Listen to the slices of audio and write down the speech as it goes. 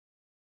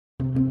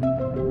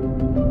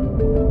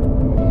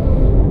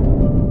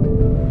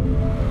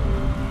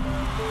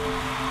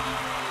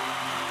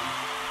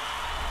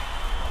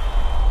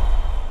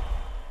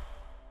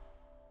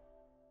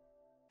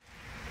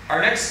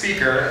next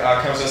speaker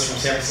comes to us from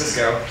San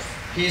Francisco.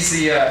 He was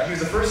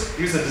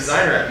the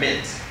designer at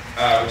Mint,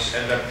 which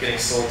ended up getting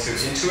sold to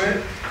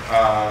Intuit,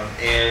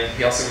 and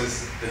he also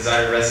was the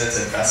designer in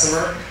residence at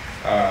Bessemer,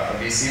 a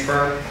VC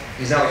firm.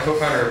 He's now the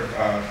co-founder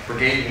of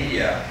Brigade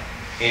Media,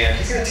 and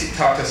he's going to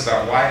talk to us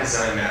about why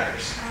design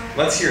matters.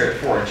 Let's hear it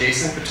for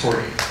Jason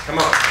Putorti. Come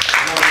on.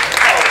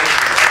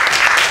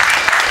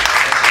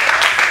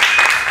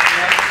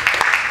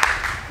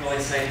 Really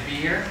excited to be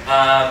here.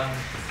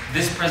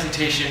 This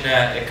presentation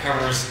it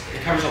covers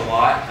a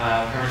lot.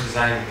 Covers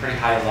design at a pretty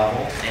high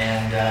level,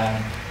 and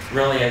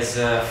really, as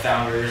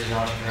founders and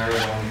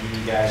entrepreneurs, I want to give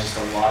you guys just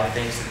a lot of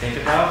things to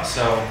think about.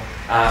 So,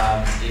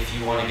 if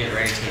you want to get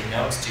ready to take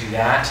notes, do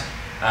that.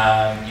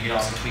 You can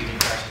also tweet me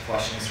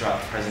questions throughout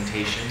the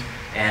presentation,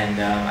 and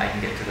I can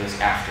get to those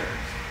after.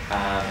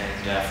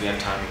 And if we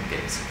have time, we can get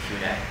into some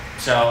Q&A.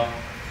 So,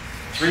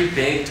 3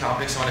 big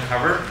topics I want to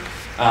cover.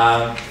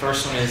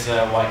 First one is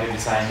why good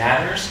design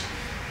matters,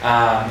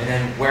 and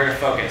then where to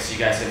focus. You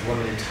guys have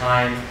limited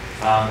time,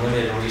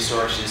 limited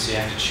resources, so you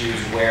have to choose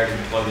where to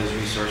deploy those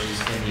resources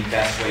in the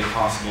best way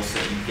possible so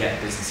that you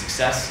get business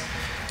success.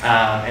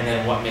 And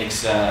then what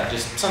makes,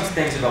 just some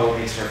things about what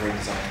makes for a great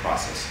design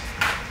process.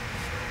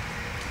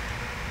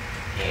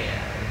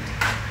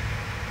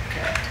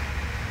 Okay.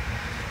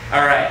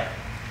 All right.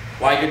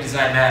 Why good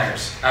design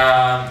matters.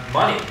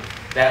 Money.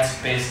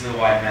 That's basically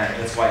why it matters.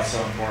 That's why it's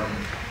so important.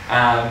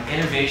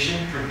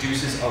 Innovation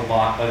produces a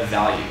lot of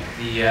value.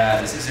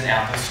 This is an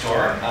Apple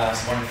store.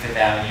 It's one on Fifth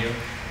Avenue.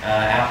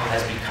 Apple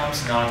has become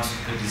synonymous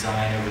with good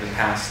design over the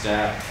past,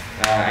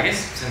 I guess,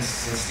 since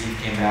Steve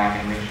came back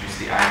and introduced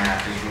the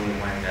iMac is really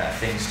when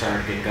things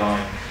started to get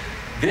going.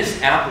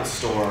 This Apple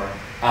store,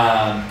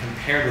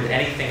 compared with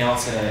anything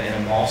else in a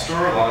mall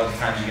store, a lot of the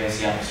times you guys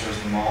see Apple stores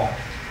in the mall,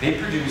 they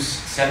produce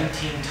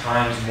 17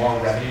 times more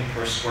revenue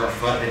per square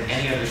foot than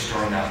any other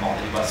store in that mall.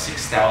 They do about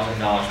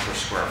 $6,000 per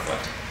square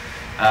foot.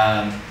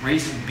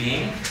 Reason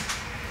being,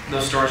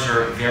 those stores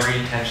are very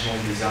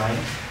intentionally designed.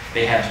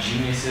 They have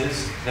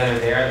geniuses that are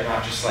there. They're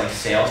not just like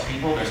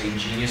salespeople. There's a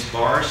genius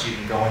bar, so you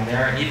can go in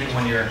there, and even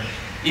when you're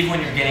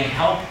getting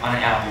help on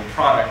an Apple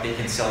product, they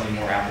can sell you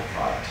more Apple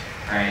product,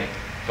 right?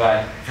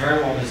 But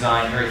very well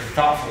designed, very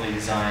thoughtfully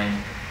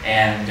designed,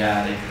 and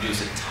they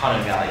produce a ton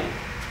of value.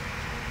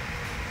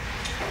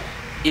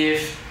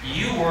 If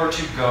you were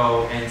to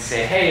go and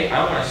say, hey,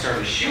 I want to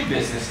start a shoe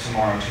business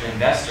tomorrow to an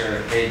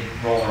investor, they'd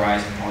roll their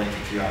eyes and probably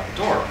kick you out the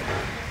door.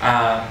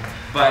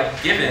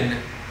 But given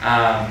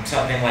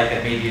something like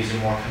that maybe is a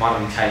more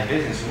commodity type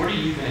business, what are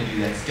you going to do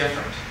that's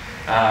different?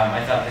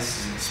 I thought this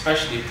is an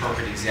especially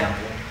appropriate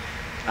example.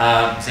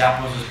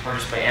 Zappos was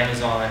purchased by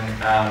Amazon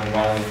a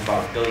while ago for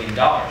about $1 billion,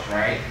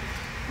 right?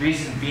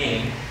 Reason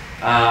being,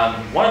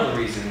 one of the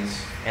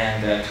reasons,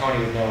 and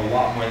Tony would know a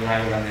lot more than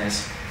I would on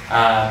this,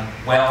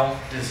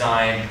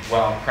 well-designed,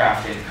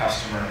 well-crafted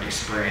customer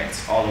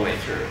experience all the way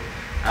through.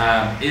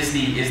 Is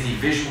the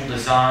visual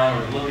design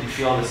or the look and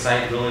feel of the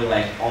site really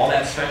like all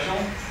that special?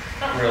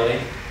 Not really.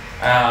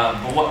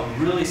 But what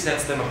really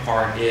sets them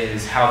apart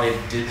is how they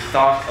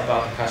thought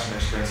about the customer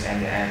experience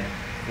end to end.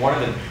 One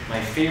of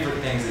my favorite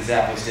things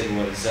that Zappos did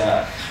was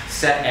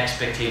set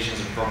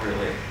expectations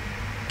appropriately.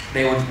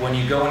 They would, when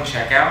you go and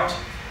check out,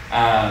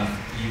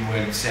 you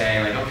would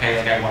say like, okay,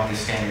 like I want this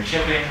standard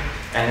shipping,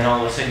 and then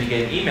all of a sudden you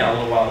get an email a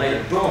little while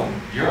later,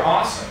 boom, you're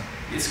awesome.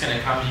 It's going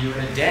to come to you in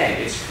a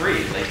day. It's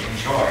free. Like,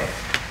 enjoy.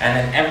 And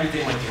then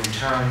everything with the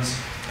returns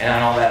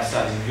and all that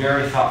stuff is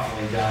very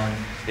thoughtfully done.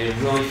 They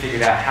really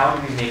figured out how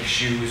do we make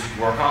shoes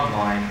work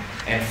online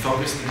and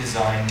focus the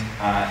design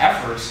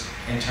efforts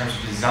in terms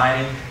of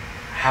designing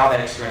how that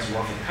experience will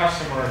work for the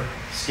customer,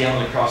 scale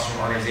it across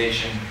from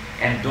organization,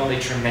 and build a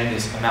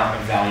tremendous amount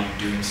of value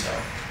doing so.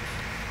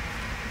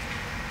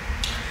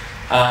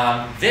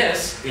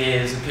 This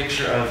is a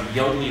picture of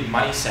Yodlee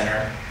Money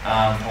Center,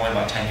 only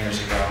about 10 years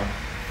ago.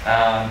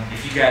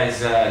 If you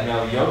guys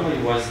know,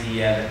 Yodlee was the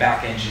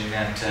back engine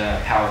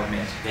that powered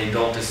Mint. They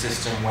built a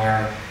system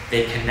where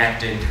they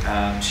connected to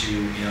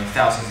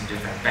thousands of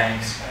different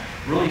banks,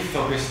 really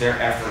focused their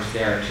efforts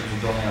there in terms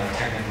of building out a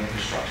technical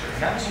infrastructure.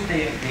 And that was what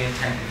they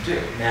intended to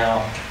do.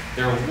 Now,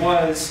 there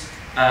was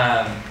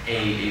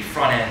a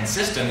front-end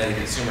system that a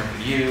consumer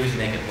could use, and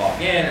they could log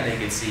in, and they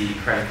could see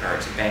credit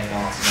cards and bank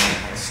balance and all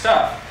that kind of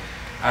stuff.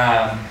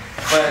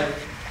 But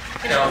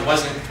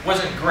it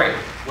wasn't great,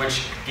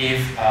 which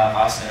gave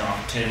us an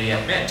opportunity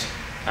at Mint.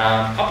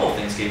 A couple of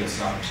things gave us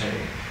an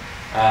opportunity.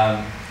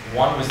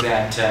 One was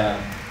that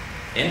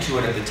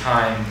Intuit at the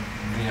time,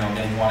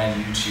 they wanted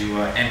you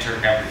to enter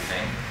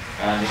everything.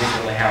 They didn't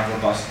really have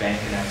robust bank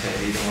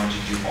connectivity. They wanted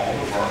you to do all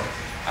the work.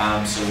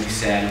 So we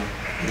said,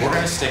 we're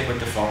going to stick with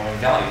the following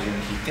values. We're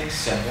going to keep things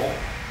simple.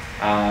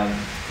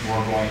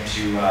 We're going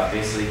to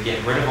basically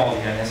get rid of all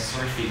the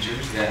unnecessary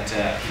features that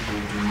people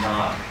do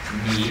not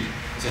need.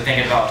 So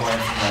think about going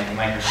from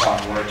like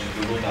Microsoft Word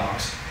to Google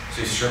Docs. So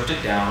we stripped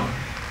it down.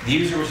 The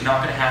user was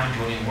not going to have to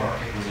do any work.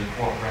 It was a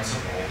core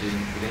principle. We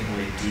didn't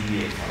really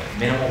deviate from it.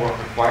 Minimal work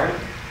required.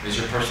 It was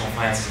your personal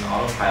finances and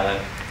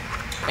autopilot.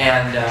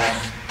 And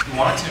we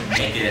wanted to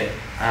make it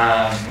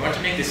We want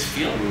to make this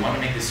feel, we want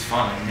to make this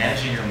fun. And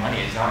managing your money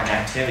is not an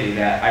activity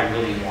that I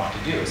really want to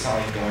do. It's not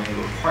like going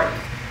to a party.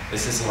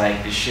 This is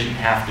like, this shouldn't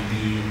have to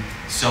be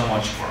so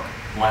much work.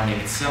 We want to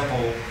make it simple,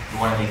 we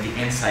want to make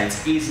the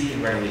insights easy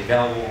and readily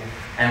available,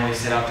 and we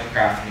set out to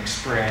craft an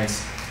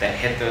experience that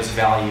hit those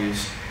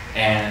values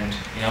and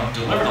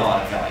delivered a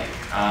lot of value.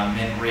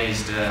 Mint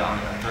raised on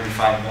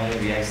 35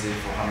 million, we exited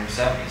for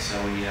 170, so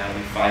we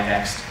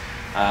 5x'd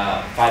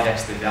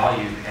the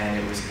value, and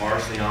it was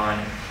largely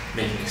on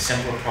making a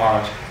simpler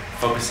product,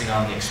 focusing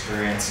on the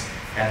experience,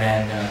 and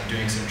then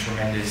doing some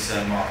tremendous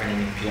marketing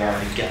and PR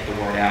to get the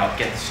word out,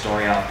 get the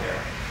story out there.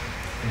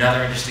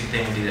 Another interesting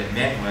thing we did at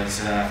Mint was,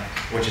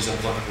 which is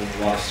applicable to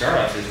a lot of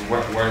startups, is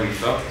where do we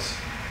focus?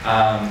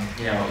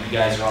 You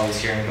guys are always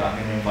hearing about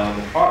minimum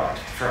viable product.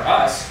 For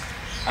us,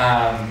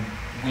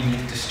 we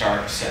need to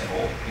start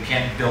simple. We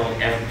can't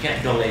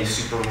build a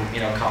super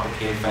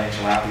complicated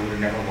financial app. We would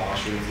have never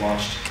launched. We would have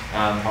launched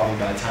probably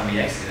by the time we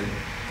exited.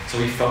 So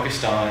we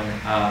focused on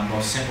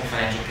most simple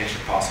financial picture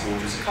possible,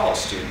 which was a college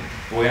student.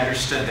 But we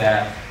understood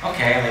that,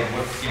 okay, like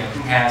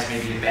who has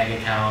maybe a bank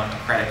account, a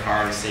credit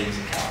card, a savings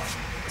account?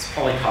 It's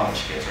probably college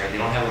kids, right? They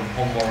don't have a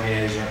home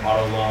mortgage or an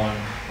auto loan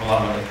or a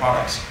lot of other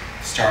products.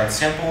 Started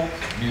simple,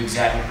 knew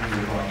exactly who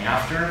we were going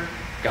after,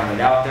 got it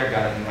out there,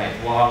 got it in the right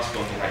blogs,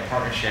 built the right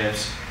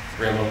partnerships,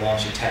 were able to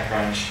launch a tech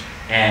crunch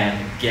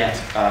and get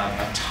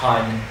a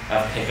ton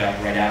of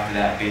pickup right after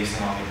that based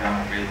on all the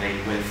groundwork we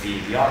laid with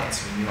the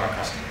audience. We knew our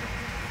customer.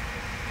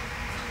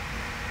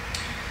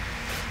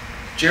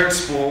 Jared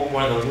Spool,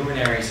 one of the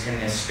luminaries in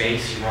this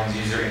space, he runs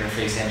user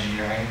interface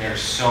engineering.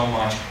 There's so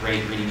much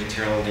great reading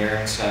material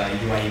there. It's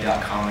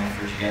uie.com. I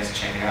encourage you guys to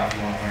check it out if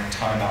you want to learn a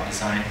ton about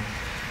design.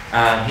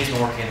 He's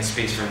been working in the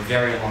space for a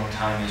very long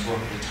time. He's worked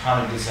with a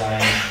ton of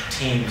design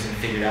teams and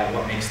figured out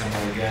what makes them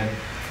really good.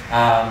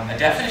 A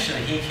definition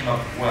that he came up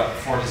with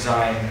for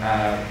design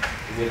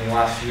within the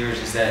last few years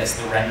is that it's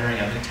the rendering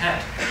of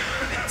intent.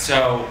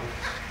 So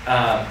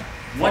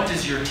what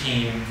does your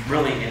team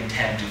really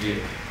intend to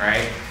do,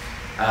 right?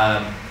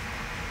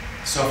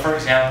 So for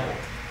example,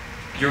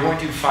 you're going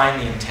to find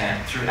the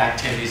intent through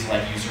activities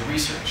like user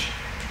research,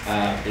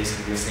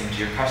 basically listening to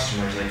your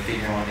customers, like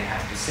figuring out what they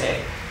have to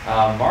say.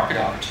 Market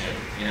opportunity,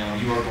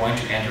 you are going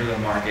to enter the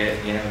market,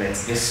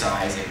 that's this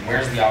size, and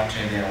where's the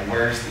opportunity there,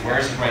 where's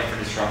it right for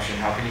disruption,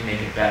 how can you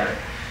make it better?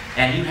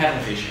 And you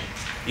have a vision.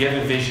 You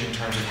have a vision in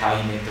terms of how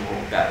you make the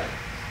world better.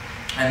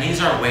 And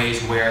these are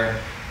ways where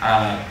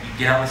you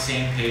get on the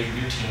same page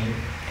with your team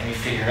and you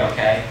figure,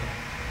 okay,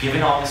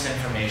 given all this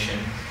information,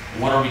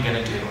 what are we going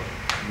to do?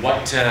 Where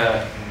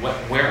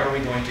are we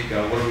going to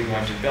go? What are we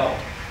going to build?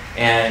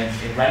 And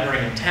in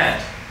rendering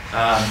intent,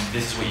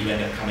 this is what you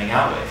end up coming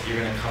out with. You're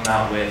going to come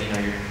out with, you're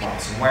going to come out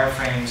with some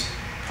wireframes,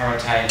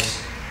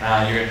 prototypes,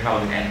 you're going to come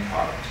out with an end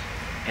product.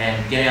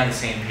 And getting on the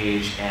same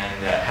page and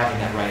having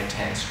that right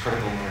intent is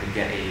critical in order to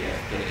getting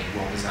a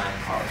well-designed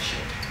product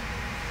shipped.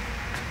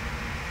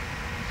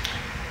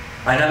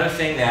 Another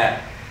thing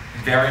that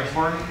very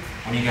important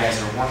when you guys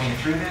are working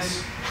through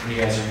this, when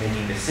you guys are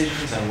making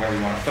decisions on where we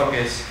want to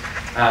focus,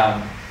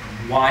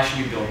 why should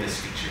you build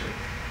this feature?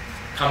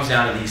 Comes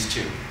down to these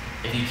two.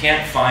 If you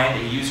can't find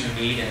a user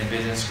need and a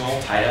business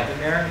goal tied up in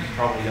there, you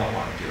probably don't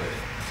want to do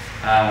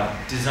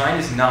it. Design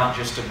is not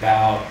just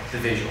about the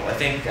visual. I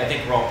think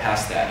we're all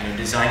past that.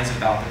 Design is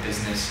about the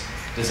business.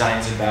 Design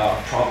is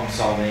about problem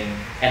solving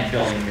and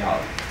building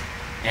value.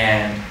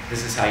 And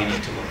this is how you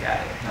need to look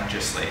at it, not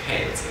just like,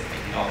 hey, let's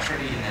make it all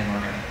pretty, and then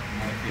we're gonna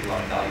create a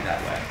lot of value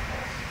that way.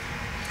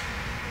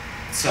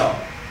 So,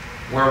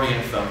 where are we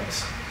going to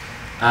focus?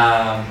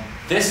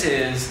 This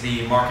is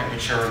the market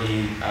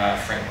maturity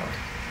framework.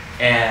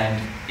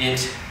 And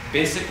it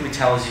basically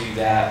tells you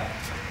that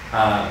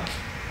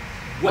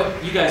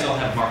what you guys all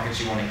have markets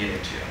you want to get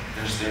into.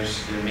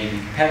 There may be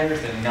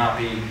competitors, there may not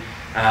be,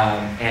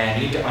 and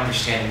you need to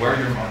understand where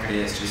your market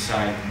is to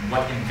decide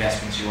what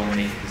investments you want to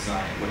make in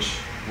design,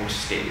 which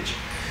stage.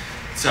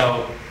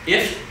 So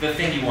if the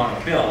thing you want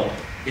to build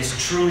is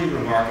truly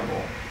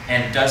remarkable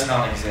and does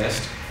not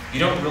exist, you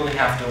don't really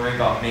have to worry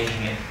about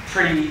making it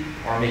pretty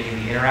or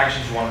making the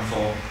interactions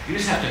wonderful. You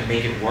just have to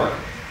make it work,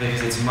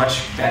 because it's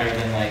much better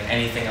than like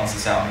anything else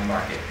that's out in the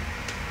market.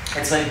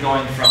 It's like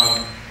going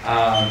from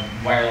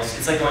wireless.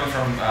 It's like going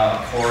from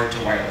cord to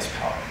wireless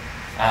power,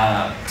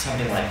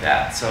 something like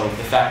that. So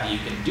the fact that you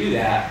can do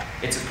that,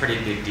 it's a pretty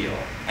big deal.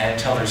 And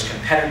until there's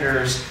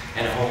competitors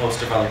and a whole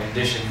host of other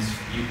conditions,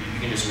 you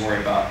can just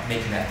worry about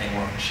making that thing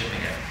work and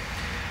shipping it.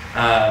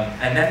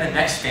 And then the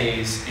next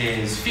phase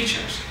is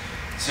features.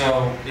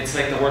 So it's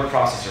like the word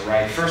processor,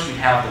 right? First we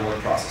have the word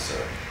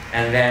processor.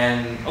 And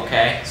then,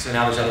 okay, so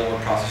now there's other word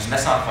processors, and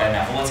that's not quite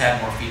enough. Well, let's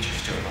add more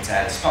features to it. Let's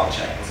add a spell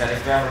check. Let's add a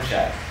grammar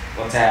check.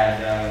 Let's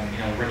add,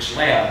 rich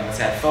layout.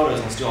 Let's add photos.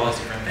 And let's do all these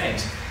different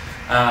things.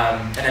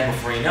 And then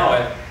before you know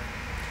it,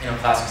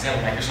 classic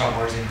example, Microsoft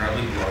Word is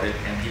incredibly bloated,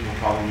 and people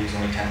probably use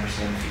only 10%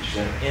 of the features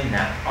that are in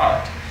that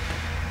product.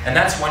 And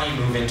that's when you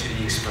move into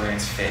the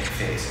experience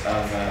phase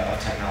of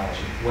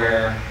technology,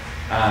 where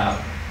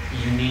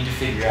you need to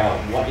figure out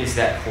what is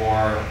that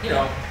core,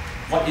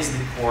 what is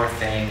the core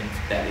thing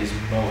that is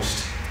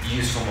most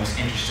useful, most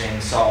interesting,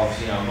 solves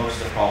most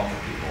of the problem for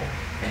people,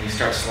 and you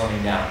start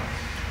slowing down.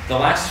 The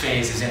last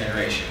phase is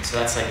integration. So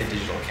that's like the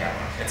digital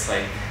camera. It's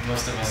like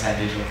most of us have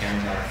digital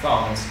cameras on our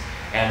phones,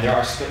 and there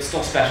are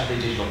still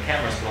specialty digital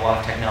cameras, but a lot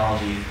of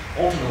technology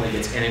ultimately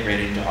gets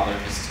integrated into other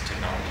pieces of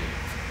technology.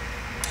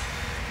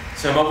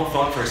 So mobile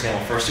phone, for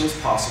example, first it was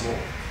possible.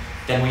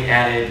 Then we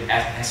added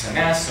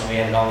SMS, and we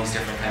added all these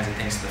different kinds of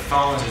things to the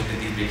phones. There's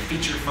these big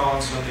feature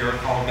phones, what they were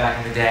called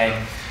back in the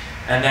day.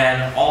 And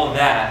then all of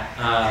that,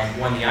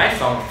 when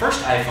the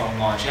first iPhone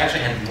launched, it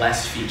actually had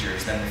less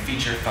features than the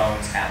feature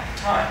phones at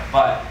the time.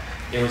 But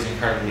it was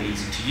incredibly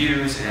easy to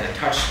use. It had a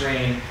touch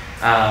screen,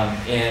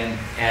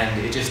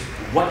 and it just,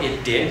 what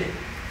it did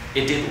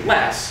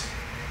less,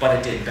 but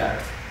it did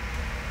better.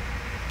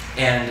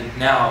 And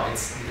now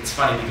it's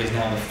funny because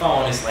now the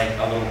phone is like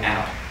a little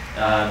app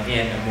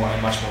in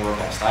a much more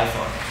robust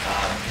iPhone.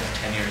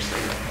 10 years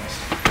later almost.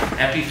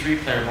 MP3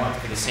 player went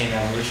through the same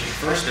evolution.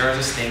 First, there was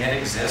this thing that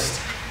exists.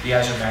 You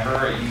guys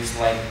remember, it used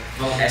like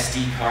little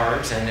SD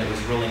cards, and it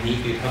was really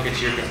neat. You'd hook it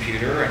to your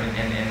computer,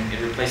 and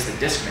it replaced the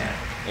Discman.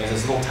 It was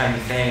this little tiny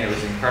thing, and it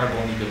was incredible,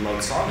 and you could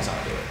load songs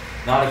onto it.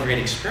 Not a great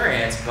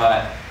experience,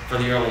 but for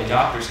the early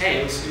adopters,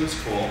 hey, it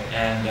was cool,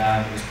 and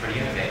it was pretty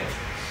innovative.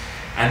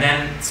 And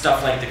then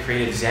stuff like the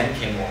Creative Zen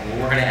came along. Well,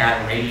 we're going to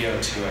add radio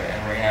to it,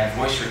 and we're going to add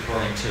voice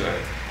recording to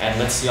it, and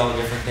let's see all the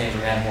different things.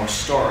 We're going to add more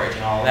storage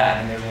and all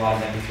that, and there's a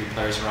lot of MP3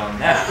 players around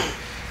that.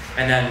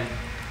 And then,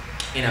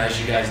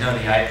 as you guys know,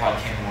 the iPod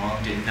came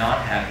along, did not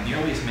have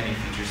nearly as many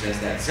features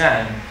as that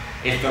Zen.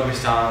 It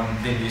focused on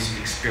the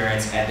music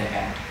experience end to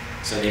end.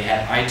 So they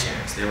had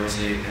iTunes, there was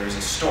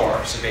a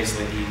store. So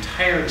basically the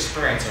entire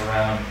experience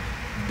around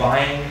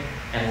buying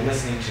and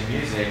listening to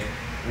music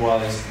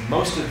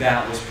most of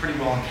that was pretty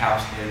well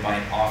encapsulated by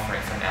an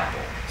offering from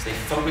Apple. So they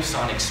focused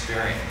on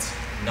experience,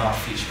 not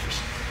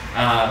features.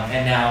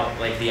 And now,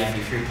 like the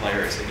MP3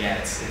 players, again,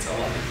 it's a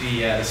lot.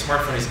 The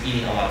smartphone is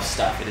eating a lot of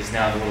stuff. It is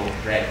now the little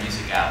red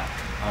music app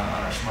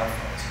on our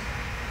smartphones.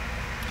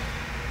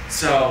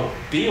 So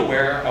be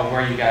aware of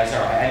where you guys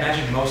are. I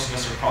imagine most of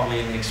us are probably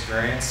in the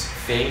experience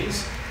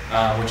phase,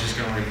 which is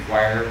going to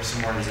require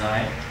some more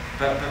design,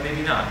 but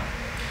maybe not.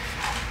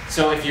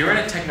 So if you're in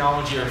a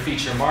technology or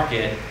feature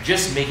market,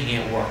 just making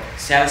it work,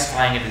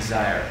 satisfying a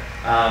desire,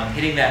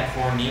 hitting that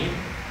core need,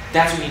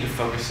 that's what you need to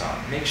focus on.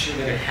 Make sure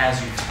that it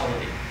has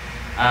utility.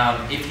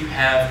 If you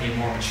have a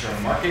more mature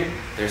market,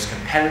 there's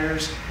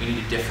competitors, you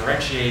need to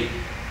differentiate,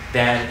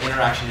 then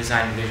interaction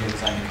design and visual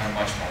design become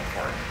much more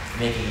important.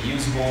 Making it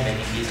usable,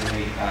 making it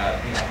easily,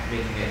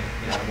 making it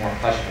more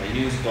pleasurably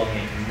used, building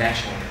a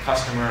connection with the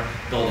customer,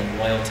 building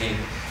loyalty.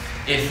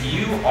 If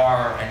you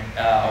are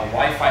a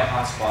Wi-Fi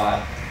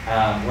hotspot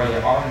where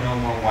there are no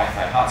more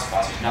Wi-Fi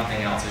hotspots, there's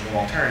nothing else, there's no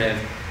alternative,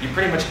 you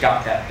pretty much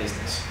got that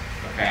business,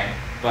 okay?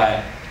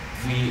 But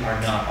we are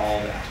not all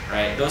that,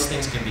 right? Those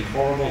things can be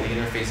horrible, the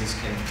interfaces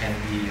can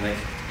be like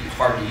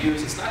hard to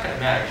use. It's not gonna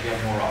matter if you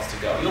have nowhere else to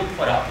go. You'll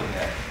put up with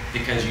it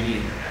because you need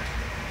internet.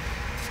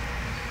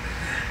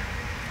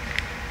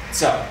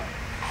 So,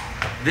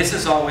 this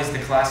is always the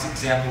classic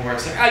example where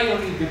it's like, you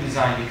don't need good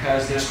design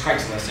because there's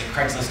Craigslist, and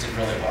Craigslist did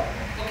really well.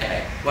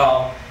 Okay,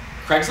 well,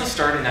 Craigslist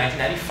started in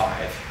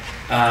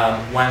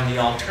 1995 when the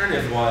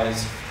alternative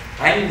was,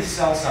 I need to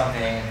sell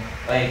something,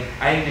 like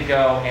I need to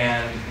go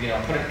and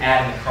put an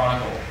ad in the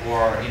Chronicle,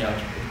 or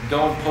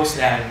go and post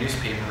an ad in a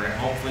newspaper, and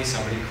hopefully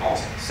somebody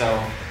calls me.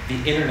 So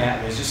the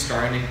internet was just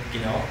starting to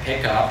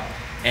pick up,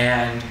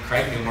 and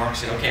Craig and Mark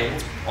said, okay, well,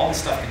 all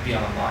this stuff can be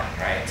online,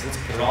 right? So let's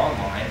put it all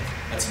online.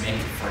 Let's make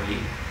it free.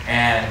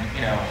 And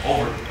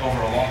over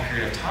a long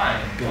period of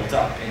time, it built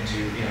up into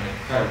an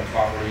incredible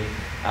property.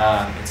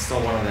 It's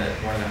still one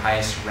of the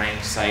highest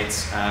ranked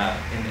sites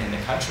in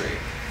the country.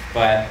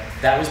 But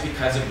that was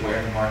because of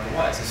where the market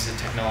was. This is a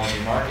technology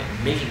market.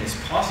 Making this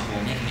possible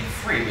and making it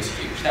free was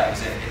huge. That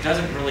was it. It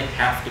doesn't really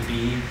have to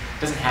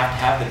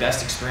have the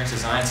best experience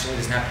design. Certainly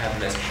doesn't have to have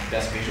the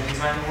best visual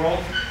design in the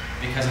world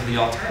because of the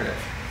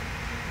alternative.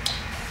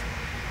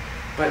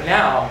 But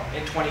now,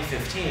 in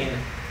 2015,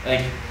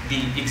 like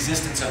the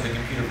existence of the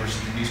computer versus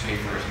the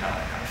newspaper is not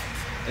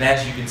enough. And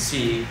as you can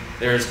see,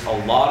 there's a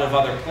lot of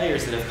other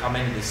players that have come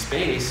into this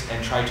space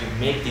and tried to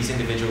make these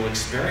individual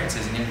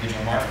experiences and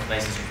individual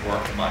marketplaces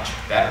work much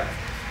better.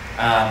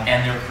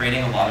 And they're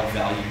creating a lot of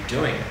value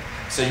doing it.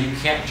 So you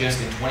can't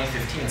just in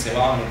 2015 say,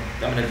 well, I'm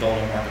going to build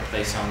a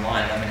marketplace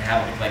online and I'm going to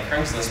have it look like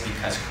Craigslist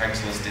because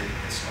Craigslist did it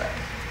this way.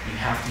 You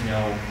have to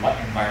know what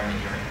environment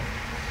you're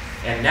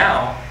in. And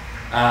now,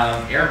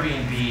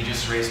 Airbnb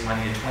just raised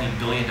money at a $20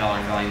 billion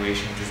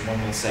valuation, which is one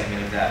little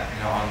segment of that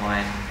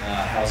online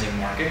housing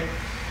market.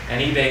 And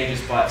eBay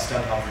just bought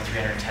StubHub for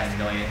 $310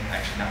 million,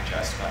 actually not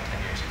just, about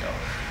 10 years ago.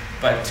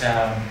 But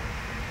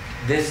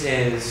this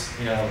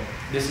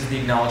is the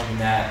acknowledgement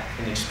that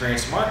in the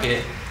experience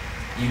market,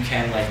 you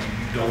can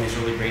you build these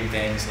really great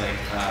things like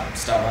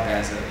StubHub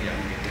has you can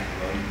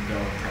download, you can go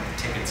and print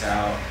the tickets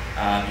out,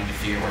 you can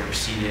figure out where your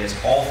seat is,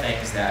 all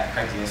things that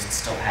Craigslist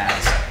still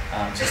has,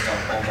 just a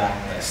long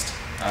list.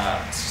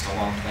 It's just a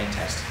long plain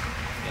text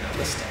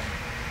listing.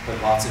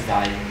 but lots of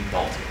value can be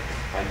built here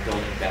by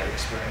building better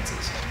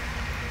experiences.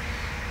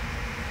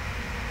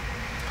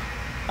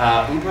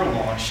 Uber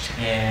launched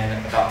in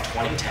about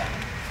 2010,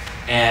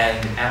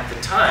 and at the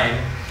time,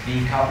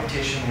 the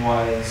competition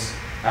was,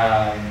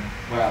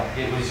 well,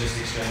 it was just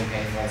extremely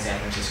painful in San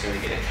Francisco to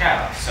get a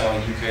cab. So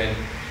you could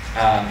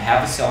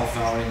have a cell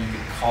phone and you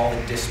could call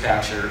the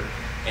dispatcher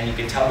and you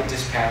could tell the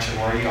dispatcher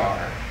where you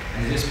are.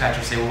 And the dispatcher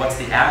would say, well, what's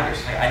the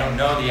address? Like, I don't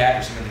know the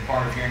address. I'm in the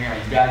corner of here and here.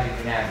 You gotta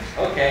get the address.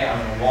 Okay, I'm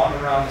gonna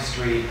wander around the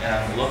street and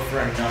I'm gonna look for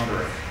a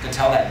number to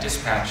tell that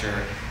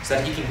dispatcher so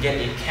that he can get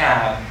a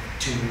cab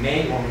to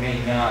may or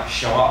may not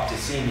show up to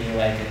see me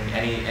like in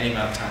any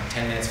amount of time,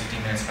 10 minutes,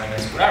 15 minutes, 20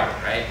 minutes, whatever,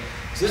 right?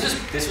 So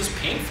this was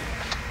painful.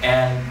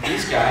 And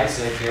these guys,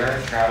 like Garrett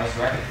and Travis,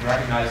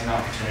 recognized an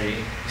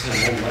opportunity. He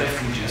said, well, what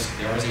if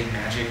there was a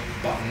magic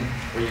button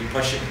where you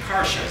push it and the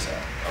car shows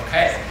up?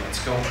 Okay,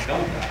 let's go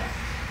build that.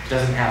 It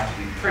doesn't have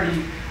to be pretty,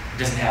 it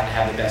doesn't have to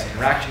have the best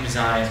interaction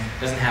design,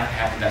 it doesn't have to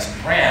have the best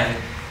brand.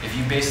 If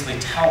you basically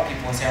tell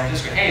people in San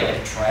Francisco, hey,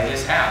 like, try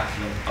this app,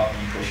 you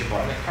push a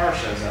button, the car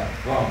shows up,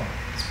 boom.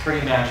 It's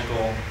pretty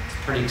magical, it's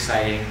pretty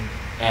exciting,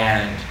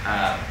 and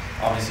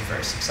obviously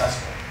very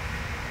successful.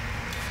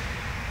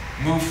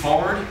 Move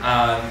forward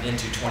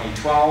into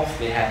 2012,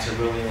 they had to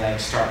really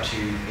start to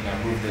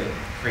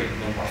create a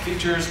little more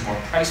features, more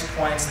price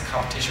points. The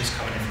competition was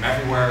coming in from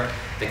everywhere.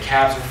 The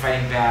cabs were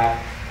fighting back.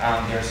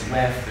 There's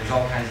Lyft. There's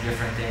all kinds of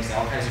different things.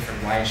 All kinds of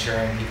different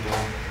ride-sharing people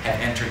have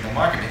entered the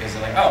market because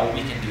they're like, oh, well,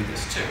 we can do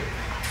this too.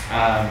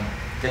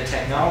 The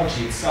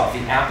technology itself, the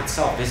app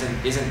itself,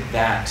 isn't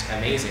that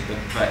amazing,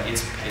 but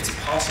it's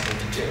possible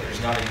to do. There's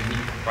not a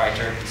unique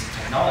proprietary piece of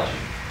technology.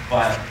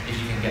 But if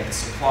you can get the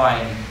supply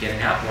and you can get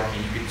an app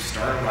working, you could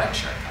start a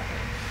ride-sharing company.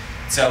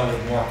 So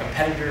with more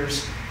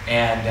competitors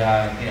and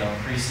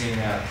increasing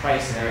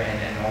price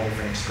and all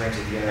different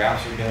experiences the other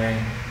apps were doing,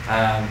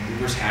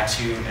 Uber's had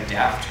to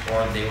adapt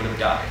or they would have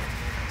died.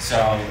 So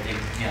they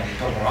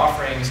built more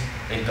offerings,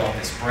 they built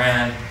this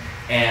brand,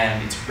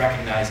 and it's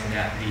recognizing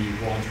that the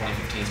world in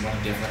 2015 is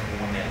much different than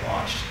when they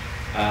launched.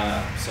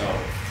 So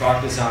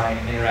product design,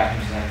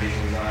 interactive design,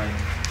 visual design,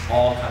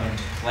 all come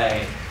into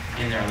play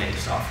in their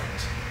latest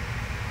offerings.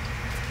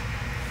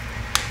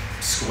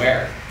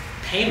 Square,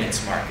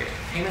 payments market.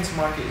 Payments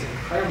market is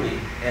incredibly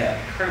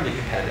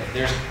competitive.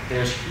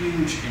 There's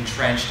huge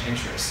entrenched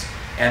interests,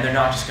 and they're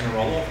not just going to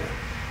roll over.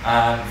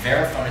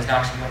 Verifone is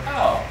not just going to be like,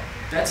 oh,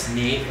 that's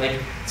neat. Like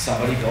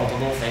somebody built a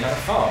little thing on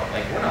a phone.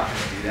 Like we're not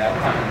going to do that.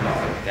 We're not going to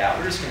bother with that.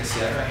 We're just going to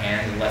sit on our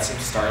hands and let some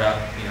startup,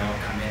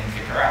 come in and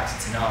kick our ass.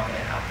 It's not going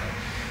to happen.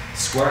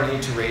 Square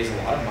need to raise a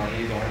lot of money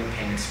to go into the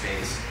payment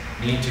space.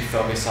 Need to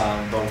focus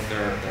on both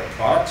their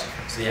product,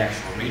 so the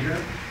actual reader.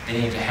 They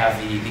need to have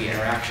the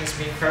interactions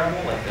be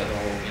incredible, like the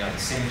whole, the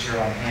signature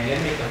on hand. They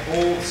make the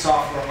whole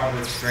software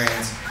hardware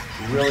experience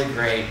really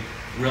great,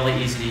 really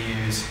easy to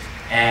use,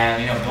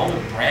 and build a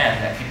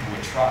brand that people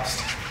would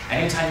trust.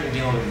 Anytime you're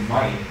dealing with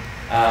money,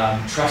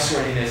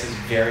 trustworthiness is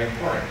very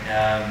important,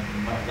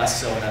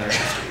 less so in other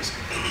industries.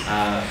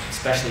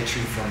 Especially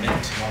true for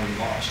Mint when we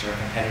launched. Our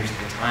competitors at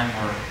the time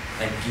were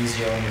like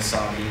Gizio and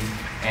Yasagi,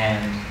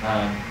 and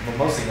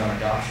mostly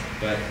non-adoption.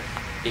 But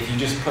if you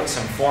just put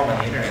some form on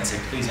the internet and say,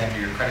 please enter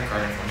your credit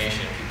card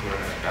information, people are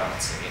going to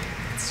bounce. I mean,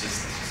 it's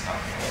just not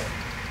going to work.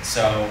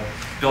 So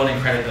building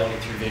credibility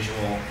through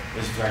visual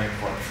was very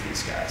important for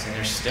these guys, and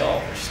they're still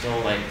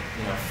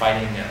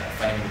fighting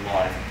with a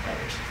lot of different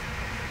players.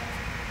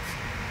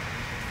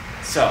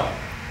 So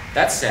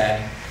that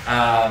said,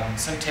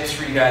 some tips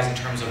for you guys in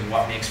terms of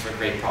what makes for a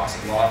great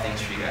process. A lot of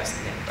things for you guys to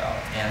think about,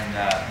 and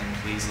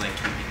please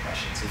tweet me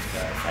questions if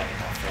I can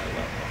help further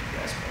help you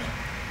guys more.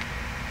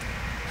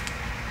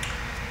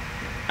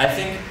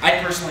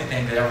 I personally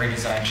think that every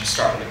design should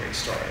start with a great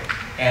story.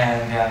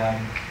 And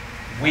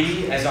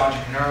we, as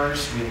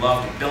entrepreneurs, we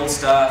love to build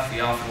stuff. We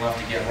often love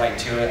to get right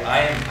to it. I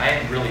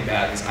am really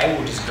bad at this. I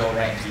will just go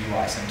right into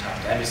UI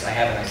sometimes. I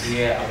have an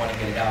idea, I want to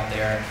get it out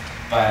there,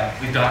 but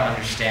we've got to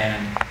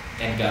understand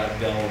and got to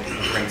build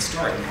a great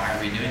story. Why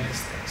are we doing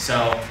this thing?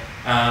 So,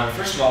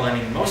 first of all, the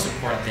most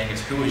important thing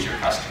is who is your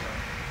customer?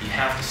 You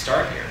have to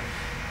start here.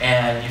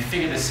 And you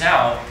figure this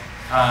out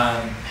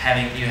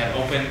you have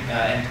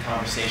open-ended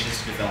conversations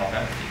to develop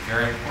empathy,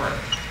 very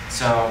important.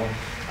 So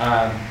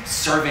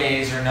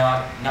surveys are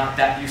not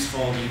that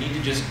useful. You need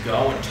to just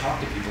go and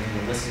talk to people, you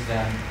need to listen to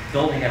them.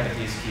 Building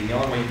empathy is key. The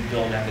only way you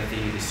build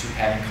empathy is through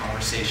having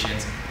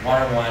conversations,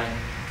 one-on-one.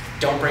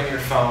 Don't bring your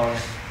phone,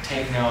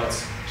 take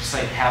notes, just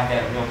have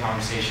that real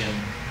conversation.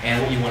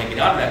 And what you want to get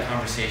out of that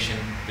conversation,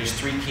 there's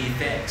 3 key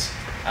things.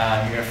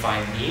 You're going to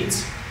find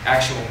needs,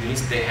 actual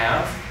needs that they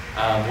have.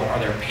 What are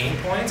their pain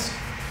points?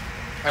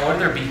 And what are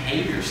their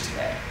behaviors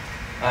today?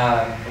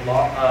 A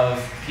lot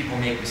of people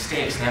make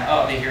mistakes,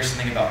 and they hear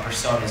something about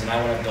personas, and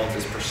I want to build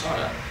this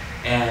persona.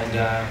 And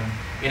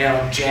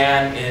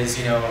Jan is,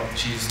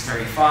 she's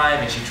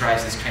 35, and she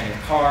drives this kind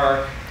of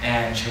car,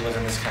 and she lives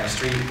on this kind of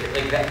street.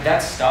 Like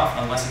that stuff,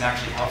 unless it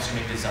actually helps you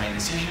make design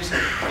decisions,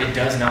 it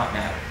does not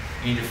matter.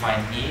 You need to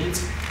find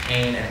needs,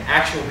 pain, and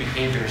actual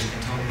behaviors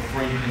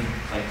before you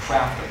can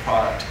craft a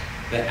product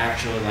that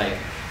actually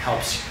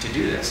helps to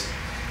do this.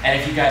 And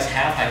if you guys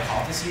have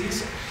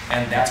hypotheses,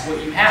 and that's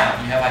what you have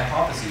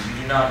hypotheses.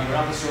 You're not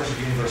the source of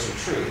universal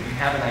truth. You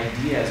have an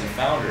idea as a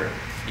founder,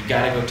 you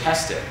gotta go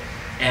test it.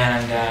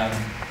 And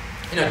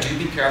do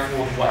be careful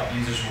with what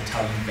users will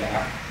tell you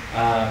back.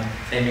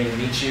 They may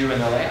meet you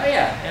and they're like, oh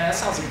yeah, that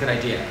sounds like a good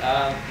idea.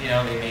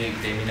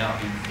 They may not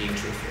be being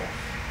truthful.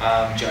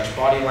 Judge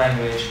body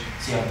language,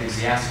 see how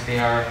enthusiastic they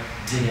are,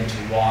 dig into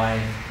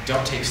why.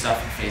 Don't take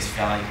stuff at face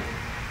value.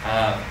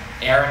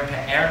 Aaron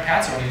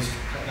Patzer, when he was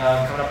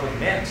coming up with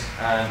Mint,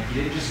 he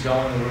didn't just go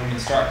in the room and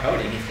start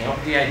coding. He came up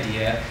with the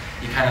idea.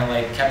 He kind of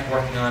like kept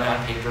working on it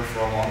on paper for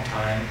a long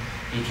time.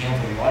 He came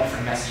up with a lot of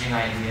different messaging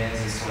ideas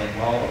as to like,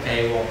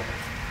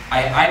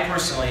 I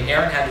personally,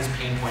 Aaron had this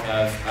pain point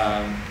of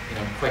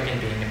Quicken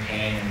being a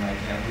pain, and like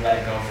he let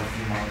it go for a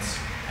few months,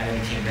 and then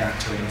he came back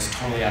to it. It was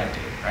totally out of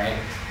date, right?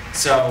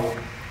 So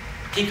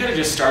he could have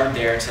just started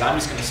there and said, I'm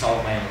just going to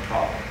solve my own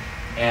problem,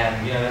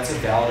 and that's a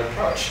valid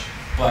approach.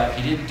 But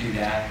he didn't do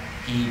that.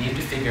 He needed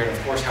to figure out, of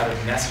course, how to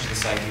message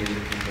this idea to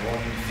the people.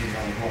 He needed to figure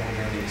out what were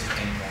going to be his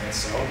pain points.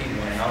 So he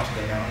went out to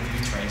the Mountain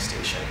View train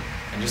station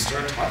and just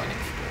started talking to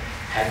people.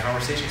 Had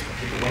conversations with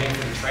people waiting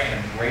for the train,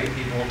 and great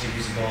people to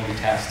usability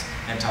test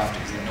and talk to,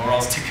 because they have nowhere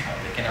else to go.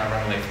 They cannot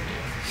run away from you.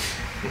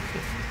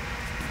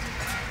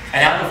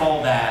 And out of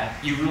all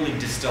that, you really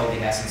distill the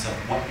essence of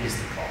what is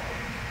the problem.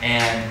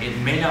 And it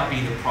may not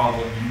be the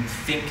problem you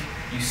think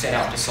you set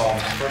out to solve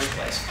in the first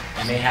place.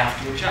 You may have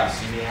to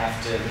adjust. You may have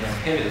to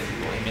pivot, if you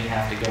will. You may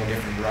have to go a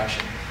different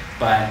direction.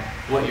 But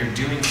what you're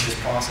doing through this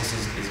process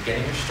is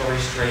getting your story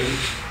straight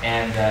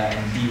and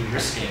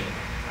de-risking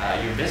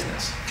your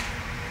business.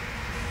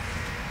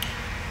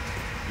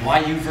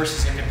 Why you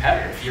versus a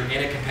competitor? If you're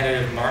in a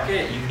competitive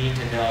market, you need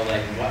to know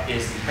what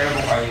is the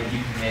credible argument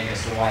you can make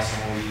as to why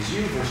someone will use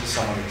you versus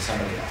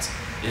somebody else.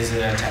 Is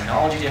it a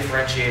technology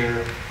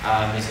differentiator?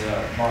 Is it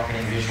a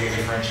marketing visual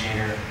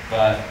differentiator?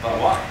 But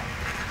why?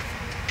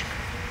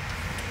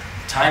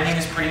 Timing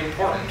is pretty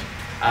important.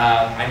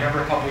 I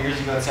remember a couple of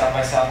years ago at South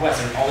by Southwest,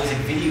 there were all these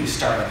video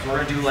startups.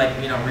 We're gonna do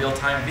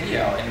real-time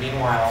video, and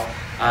meanwhile,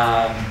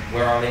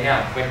 where are they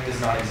now? Quick does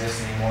not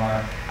exist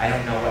anymore. I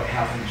don't know what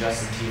happened to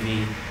Justin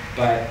TV.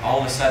 But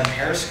all of a sudden,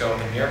 Periscope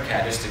and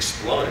Meerkat just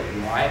exploded.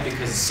 Why?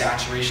 Because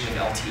saturation of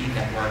LTE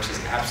networks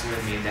has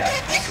absolutely made that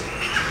possible.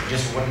 It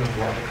just wouldn't have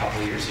worked a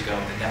couple of years ago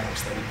with the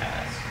networks that we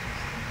had.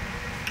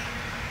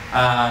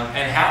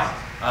 And how?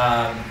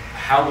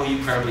 How will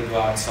you credibly go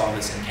out and solve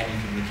this, and can you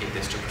communicate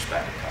this to a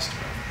prospective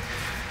customer?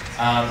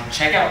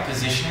 Check out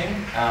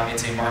Positioning.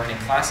 It's a marketing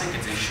classic.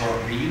 It's a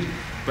short read.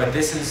 But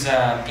this is,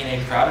 in a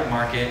crowded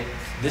market,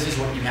 this is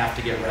what you have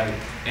to get right,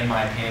 in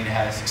my opinion, to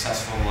have a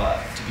successful,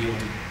 to be able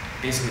to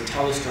basically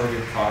tell the story of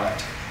your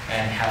product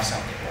and have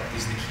something work.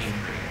 These are the key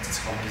ingredients. It's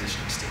called a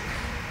positioning statement.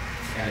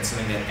 And it's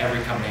something that every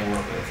company I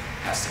work with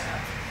has to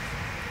have.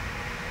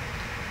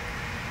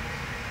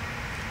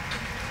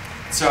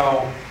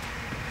 So,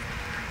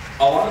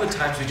 a lot of the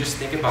times we just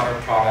think about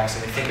our products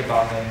and we think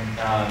about them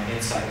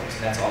in silos,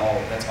 and that's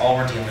all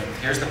we're dealing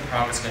with. Here's the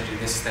product that's going to do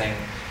this thing.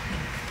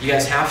 You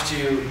guys have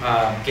to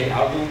get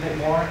out a little bit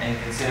more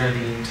and consider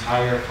the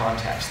entire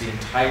context, the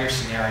entire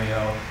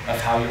scenario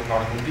of how your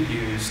product will be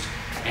used,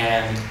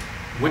 and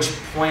which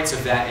points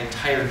of that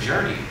entire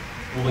journey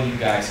will you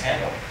guys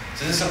handle.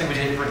 So this is something we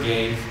did in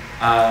Brigade.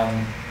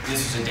 This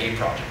was a day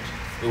project.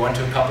 We went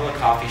to a couple of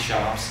coffee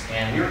shops,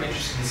 and we were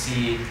interested to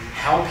see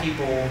how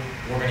people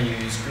were going to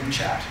use group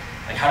chat.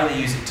 Like, how do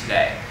they use it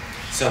today?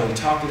 So we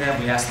talked to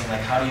them. We asked them,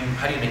 how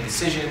do you make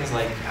decisions?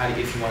 Like,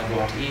 if you want to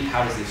go out to eat,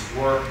 how does this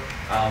work?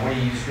 What do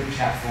you use group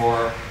chat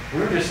for? We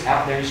were just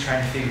out there just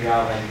trying to figure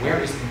out where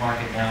is the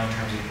market now in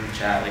terms of group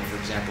chat. Like, for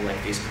example,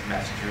 Facebook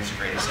Messenger is a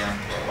great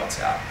example, or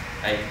WhatsApp.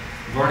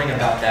 Learning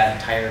about that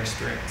entire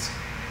experience.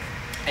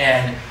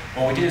 And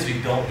what we did is we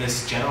built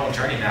this general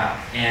journey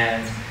map,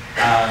 and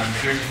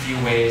here's a few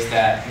ways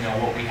that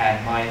what we had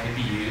in mind could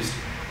be used.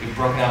 We've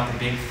broken out the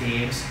big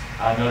themes,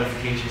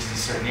 notifications in a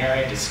certain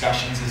area,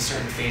 discussions in a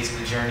certain phase of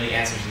the journey,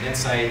 answers and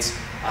insights,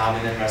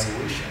 and then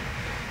resolution.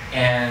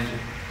 And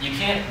you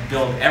can't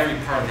build every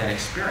part of that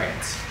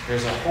experience.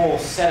 There's a whole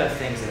set of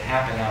things that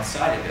happen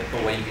outside of it,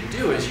 but what you can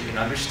do is you can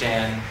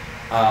understand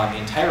the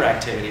entire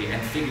activity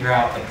and figure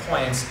out the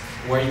points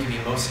where you can be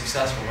most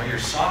successful, where your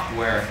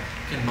software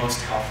can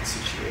most help the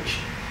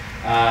situation.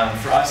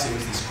 For us, it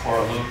was this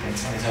core loop and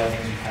some of these other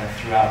things we kind of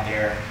threw out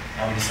there,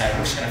 and we decided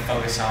we're just going to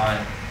focus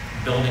on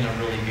building a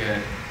really good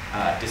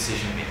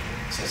decision-making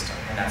system,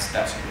 and that's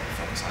what we're going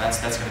to focus on.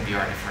 That's going to be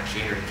our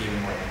differentiator,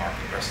 given where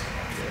the rest of the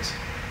market is.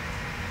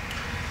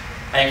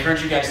 I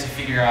encourage you guys to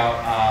figure out,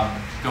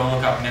 go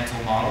look up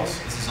mental models.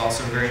 This is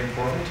also very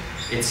important.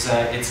 It's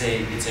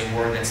a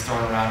word that's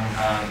thrown around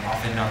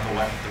often not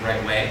the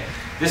right way.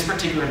 This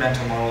particular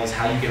mental model is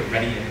how you get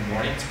ready in the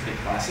morning. It's pretty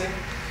classic.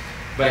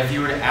 But if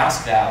you were to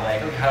ask that,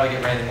 okay, how do I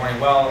get ready in the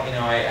morning? Well,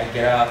 I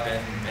get up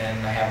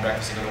and I have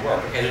breakfast and go to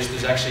work. Okay,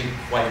 there's actually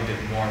quite a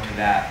bit more to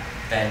that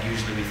than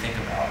usually we think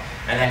about.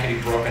 And that can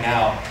be broken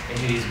out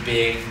into these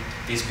big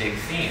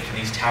themes. And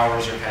these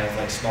towers are kind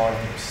of smaller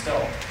things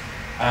still.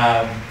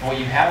 What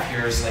you have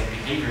here is like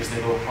behaviors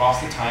that go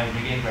across the time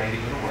you get ready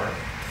to go to work.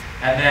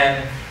 And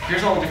then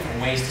here's all the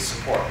different ways to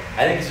support.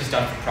 I think this was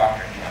done for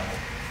Procter & Gamble.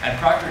 And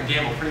Procter &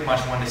 Gamble pretty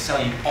much wanted to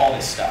sell you all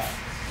this stuff.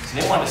 So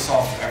they wanted to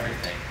solve for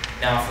everything.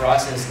 Now for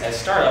us as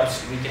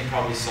startups, we can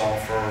probably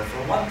solve for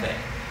one thing.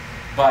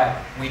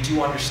 But we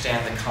do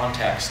understand the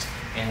context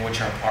in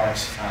which our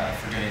products,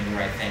 for doing the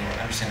right thing, or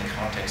understand the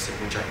context in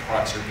which our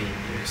products are being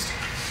used.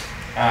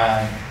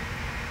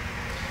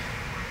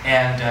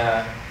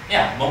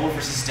 Yeah, mobile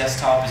versus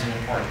desktop is an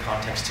important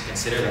context to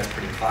consider. That's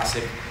pretty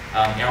classic.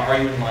 Are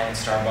you in line at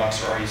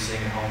Starbucks, or are you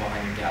sitting at home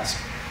behind your desk?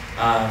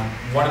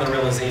 One of the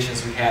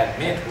realizations we had at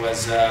Mint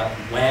was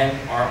when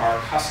are our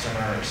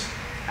customers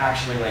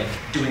actually like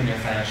doing their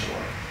financial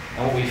work?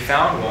 And what we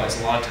found was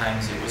a lot of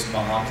times it was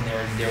moms, and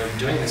they were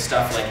doing this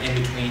stuff like in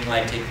between,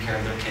 like taking care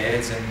of their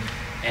kids and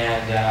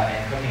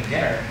cooking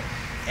dinner.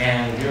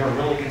 And we were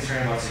really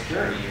concerned about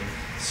security.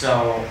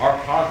 So our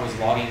product was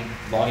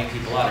logging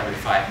people out every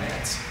 5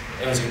 minutes.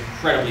 It was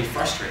incredibly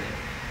frustrating.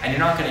 And you're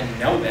not going to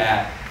know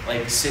that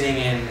like sitting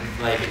in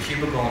like a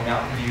cubicle in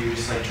Mountain View,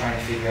 just like trying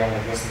to figure out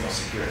like what's the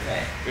most secure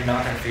thing. You're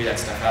not going to figure that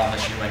stuff out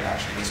unless you like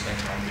actually go spend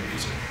time with your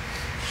user.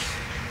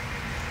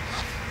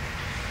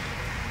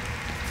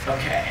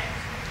 Okay,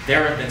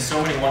 there have been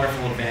so many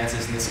wonderful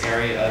advances in this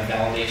area of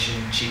validation,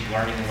 cheap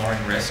learning, and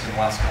lowering risk in the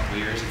last couple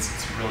of years.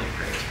 It's really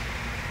great.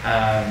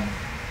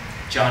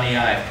 Johnny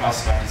I,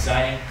 process about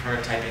designing,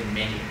 prototyping,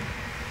 making,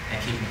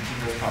 and keep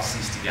those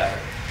processes together.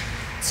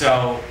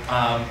 So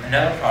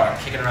another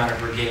product, kicking around a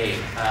brigade,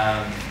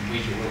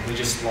 we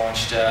just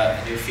launched a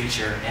new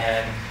feature,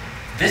 and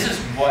this is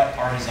what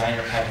our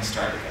designers have been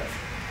started with.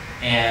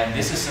 And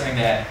this is something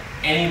that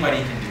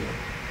anybody can do.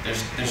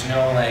 There's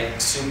no like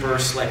super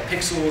select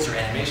pixels or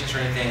animations or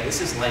anything.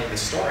 This is like the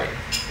story.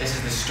 This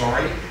is the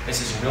story.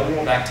 This is real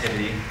world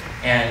activity.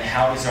 And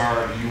how does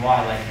our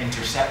UI like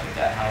intersect with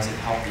that? How does it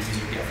help the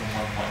user get from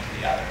one point to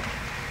the other?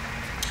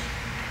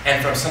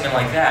 And from something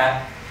like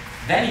that,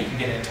 then you can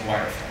get into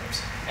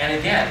wireframes. And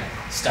again,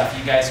 stuff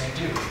you guys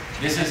can do.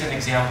 This is an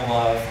example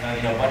of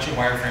a bunch of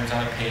wireframes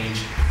on a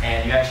page,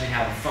 and you actually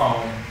have a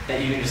phone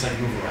that you can just like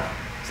move around.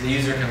 So the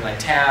user can like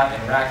tap,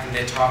 interact with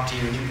it, talk to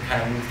you, and you can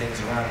kind of move things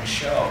around and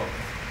show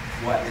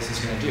what this is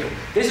going to do.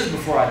 This is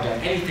before I've done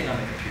anything on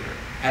the computer.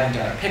 Haven't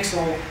done a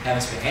pixel,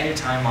 haven't spent any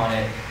time on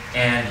it,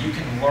 and you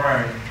can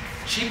learn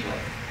cheaply.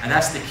 And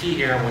that's the key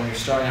here when you're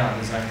starting out in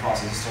the design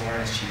process, is to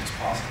learn as cheap as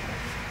possible.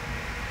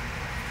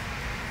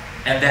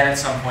 And then at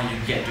some point you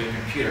get to a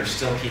computer,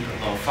 still keep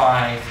it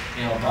low-fi,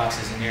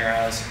 boxes and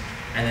arrows,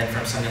 and then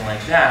from something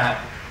like that,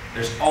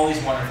 there's all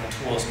these wonderful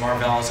tools.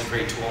 Marvell is a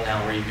great tool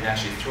now where you can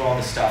actually throw all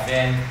this stuff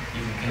in,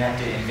 you can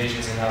connect it,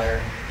 Envision's another,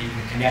 you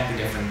can connect the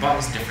different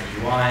buttons, different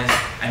UIs,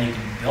 and you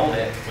can build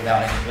it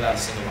without a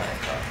single line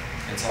of code.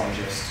 It's all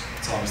just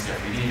there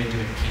for you. You can even do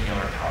it in Keynote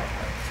or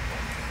PowerPoint.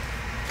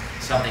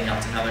 Something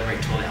else, another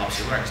great tool that helps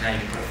you learn, because now you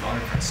can put a phone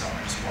in front of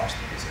someone and just watch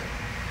the user.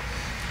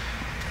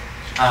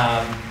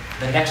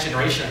 The next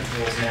generation of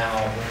tools now,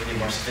 when we get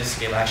more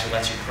sophisticated, actually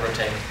lets you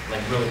prototype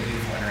like really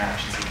beautiful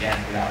interactions again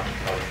without any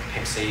code.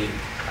 Pick say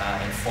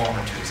Inform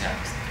or two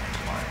examples that come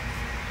to mind.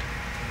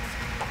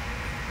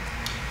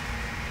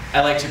 I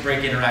like to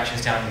break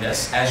interactions down to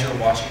this. As you're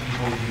watching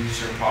people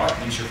use your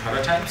product, use your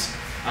prototypes,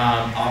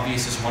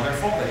 obvious is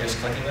wonderful. They're just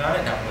clicking on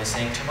it, not really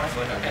saying too much.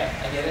 Like, okay,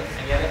 I get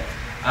it.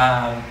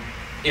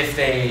 If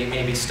they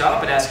maybe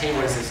stop and ask, hey,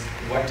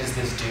 what does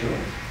this do?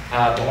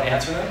 Don't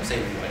answer them.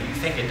 Say, what do you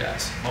think it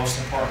does? Most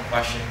important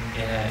question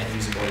in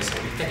usability. So,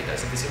 what do you think it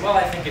does? If they say, well,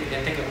 I think it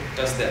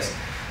does this,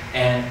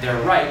 and they're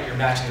right, you're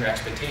matching their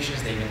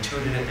expectations. They've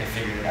intuited it. They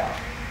figured it out.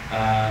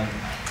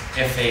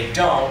 If they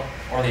don't,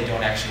 or they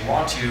don't actually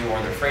want to,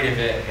 or they're afraid of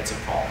it, it's a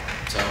problem.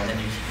 So then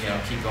you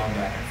keep going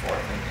back and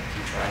forth and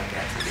keep trying to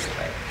get to do it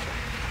right.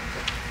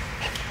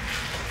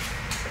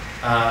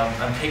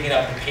 I'm picking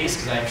up the pace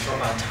because I'm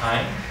short on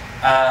time.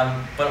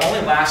 But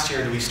only last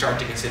year did we start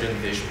to consider the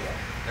visual.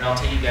 And I'll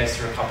take you guys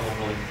through a couple of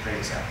really great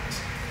examples.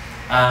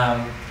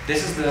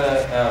 This is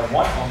the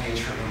one homepage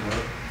for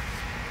Uber.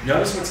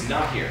 Notice what's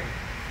not here.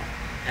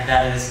 And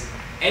that is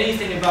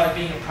anything about it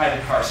being a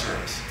private car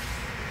service.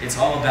 It's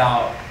all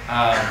about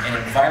an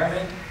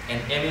environment,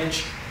 an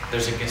image,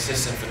 there's a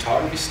consistent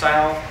photography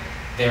style,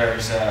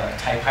 there's a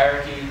type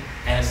hierarchy,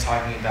 and it's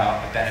talking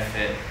about a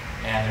benefit,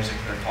 and there's a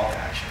clear call to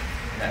action.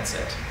 And that's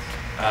it.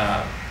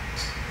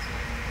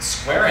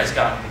 Square has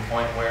gotten to the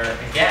point where,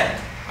 again,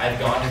 I've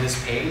gone to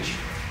this page,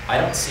 I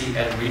don't see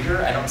a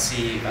reader, I don't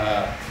see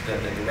the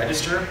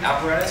register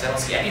apparatus, I don't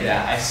see any of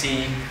that. I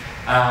see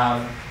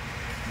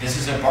this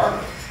is a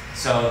barber.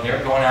 So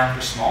they're going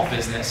after small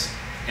business,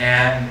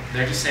 and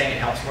they're just saying it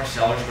helps more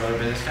sellers grow their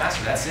business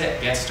faster. That's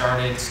it. Get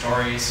started,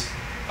 stories,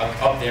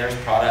 up there's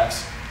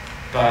products.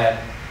 But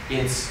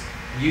it's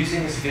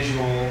using this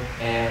visual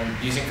and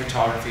using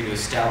photography to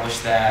establish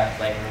that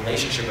like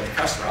relationship with the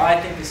customer. Oh, I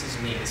think this is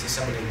me. This is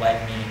somebody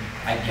like me.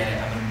 I get it.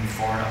 I'm going to move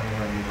forward. I'm going to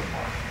learn a little bit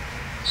more.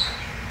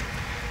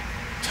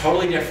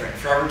 Totally different.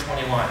 Forever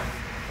 21.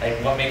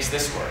 Like, what makes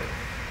this work?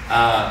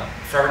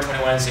 Forever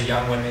 21 is a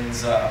young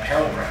women's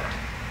apparel brand.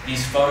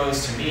 these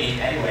photos to me,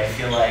 anyway,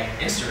 feel like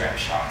Instagram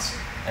shots.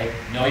 Like,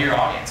 know your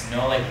audience,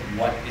 know like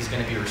what is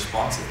going to be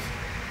responsive,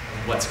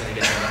 and what's going to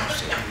get them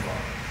interested in people.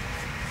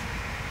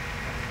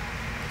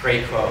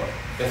 Great quote.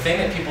 The thing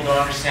that people don't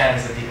understand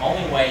is that the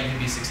only way you can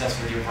be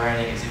successful with your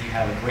branding is if you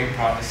have a great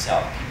product to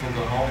sell. People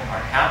go home and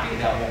aren't happy,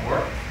 that won't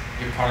work.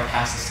 Your product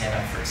has to stand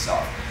up for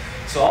itself.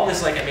 So all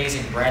this like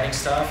amazing branding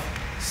stuff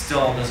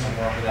still doesn't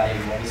work without a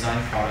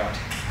well-designed product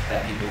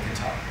that people can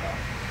talk about.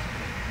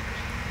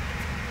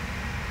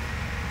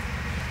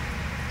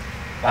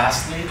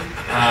 Lastly,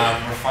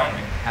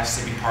 refinement has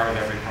to be part of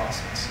every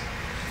process.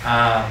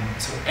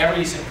 So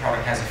every single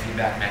product has a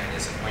feedback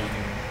mechanism where you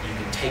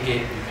can take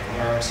it, you can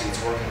learn, see what's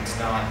working, what's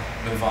not,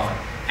 move on.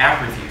 App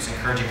reviews,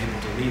 encouraging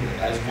people to leave them.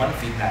 That is one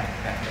feedback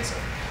mechanism.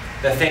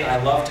 The thing I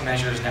love to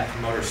measure is Net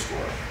Promoter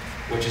Score,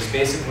 which is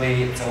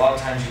basically, it's a lot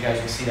of times you guys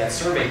will see that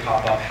survey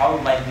pop up.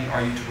 How likely are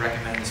you to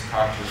recommend this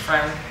product to a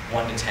friend?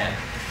 1 to 10.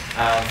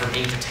 From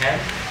 8 to 10,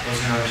 those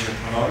are known as your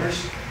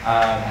promoters.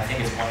 I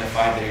think it's 1 to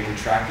 5 that are your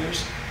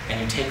detractors. And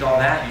you take all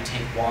that, you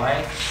take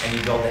why, and you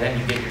build that in,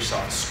 you get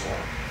yourself a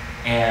score.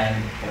 And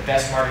the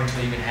best marketing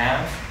tool you can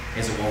have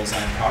is a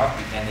well-designed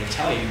product, and they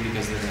tell you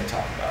because they're going to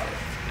talk about it.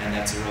 And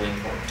that's a really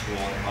important tool,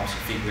 and it helps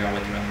you figure out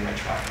whether you're on the right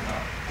track or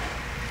not.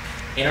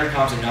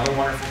 Intercom's another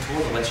wonderful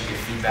tool that lets you get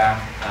feedback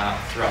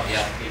throughout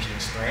the application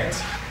experience.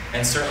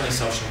 And certainly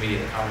social media,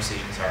 the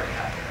conversation's already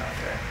happening out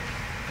there.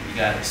 But you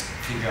got to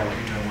figure out what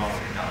you're doing well and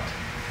what you're not.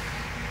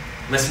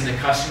 Listen to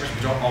customers, we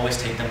don't always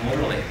take them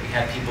literally. We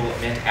had people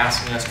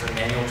asking us for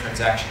manual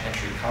transaction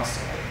entry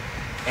constantly.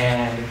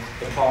 And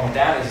the problem with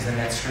that is then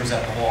that screws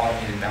up the whole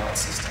automated balance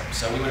system.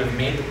 So we would have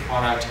made the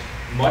product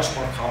much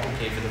more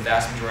complicated for the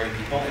vast majority of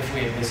people if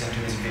we had listened to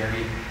this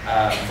very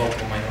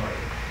vocal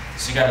minority.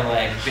 So you got to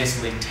like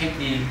basically take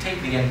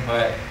the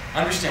input,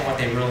 understand what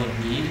they really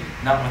need,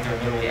 not what they're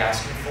literally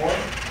asking for.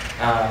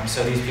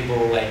 So these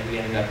people, like, we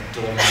ended up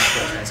delivering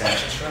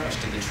transactions for them, which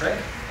did the trick,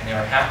 and they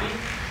were happy.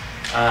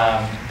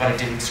 But it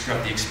didn't screw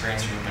up the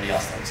experience for everybody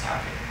else that was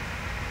happy.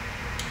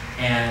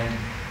 And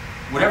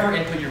whatever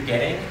input you're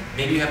getting,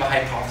 maybe you have a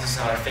hypothesis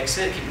on how to fix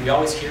it. We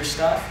always hear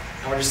stuff,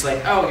 and we're just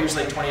like, oh, here's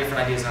like 20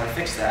 different ideas on how to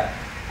fix that.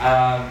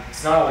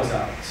 It's not always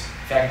obvious.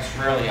 In fact, it's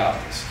rarely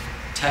obvious.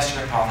 Test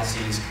your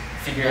hypotheses,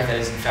 figure out that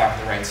is in fact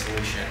the right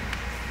solution,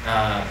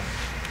 and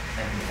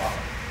move on.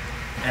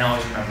 And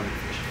always remember your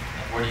vision.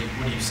 Like, what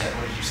did you set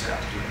out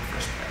to do in the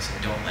first place?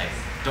 And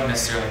don't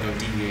necessarily go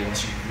deviate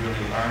unless you really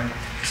learn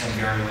some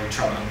very, really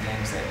troubling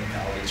things that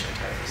invalidate your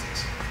entire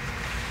business.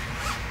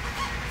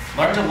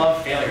 Learn to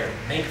love failure.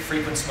 Make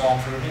frequent small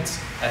improvements.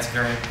 That's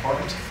very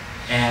important.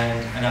 And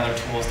another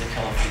tool is to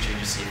kill a feature and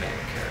just see if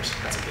anyone cares.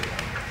 That's a big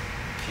one.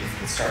 If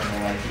you're starting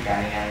to like keep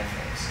adding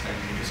things, then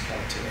you can just kill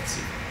it too and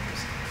see if anyone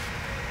cares.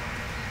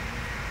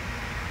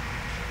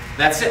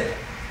 That's it.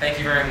 Thank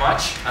you very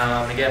much.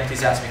 Again,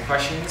 please ask me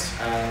questions.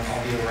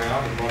 I'll be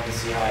around and love to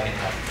see how I can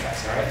help you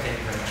guys. All right? Thank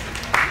you very much for your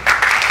time.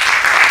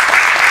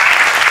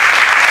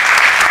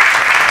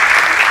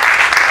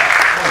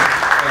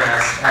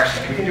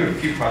 Actually, we can do a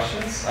few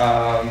questions.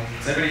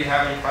 Does anybody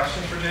have any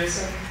questions for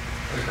Jason?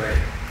 That was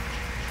great.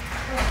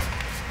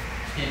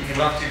 He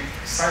left you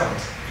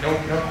silent. No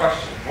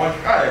question. There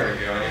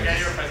we go. Can you get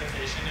your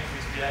presentation if we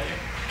tweet at you?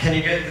 Can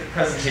you get the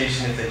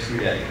presentation if they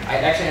tweet at you?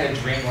 I actually had a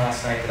dream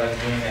last night that I was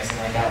doing this, and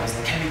my dad was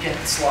like, can we get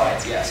the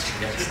slides? Yes, you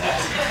can get the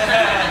slides.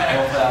 I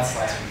will put out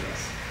slides for you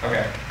guys.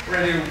 Okay. We're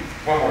going to do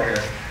one more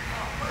here.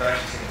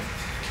 Actually, two more.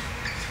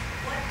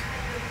 What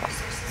kind of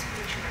resources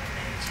would you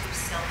recommend to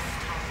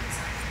self-taught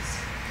designers?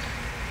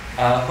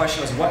 The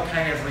question was, what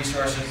kind of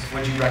resources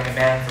would you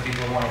recommend for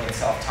people who want to get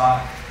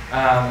self-taught?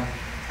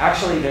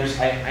 Actually,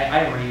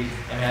 I read.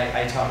 I mean,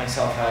 I taught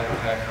myself how to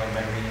code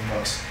by reading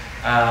books.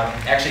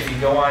 Actually, if you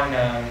go on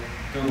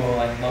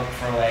Google and look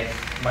for like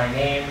my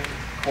name,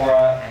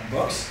 Quora, and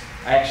books,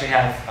 I actually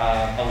have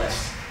a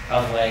list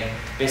of like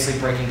basically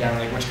breaking down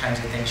like which kinds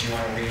of things you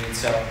want to read.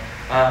 So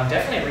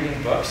definitely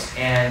reading books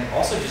and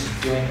also just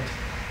doing it.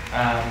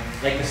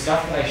 Like the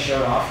stuff that I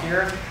showed off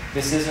here,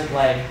 this isn't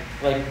like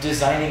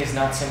designing is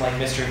not some like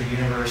mystery of the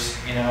universe.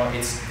 You know,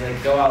 it's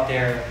like go out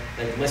there,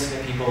 like listen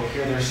to people,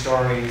 hear their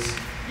stories.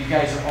 You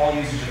guys are all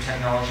users of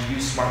technology.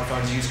 Use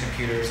smartphones, use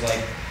computers.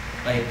 Like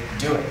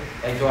do it.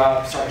 Like go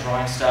out, start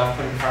drawing stuff,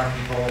 put it in front of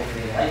people. If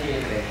they like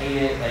it, if they hate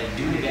it, like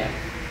do it again.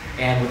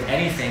 And with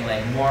anything,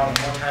 like the more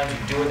times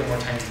you do it, the more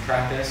times you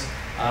practice,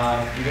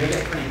 you're gonna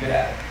get pretty good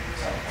at it.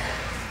 So.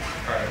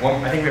 All right. Well,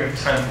 I think we have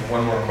time for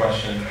one more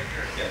question.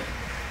 Yeah.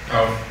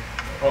 Oh,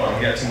 hold on.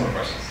 We got two more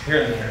questions.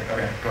 Here and then here.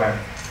 Okay. Go ahead.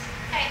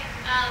 Hi.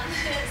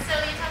 So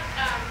you talked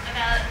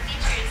about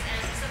features,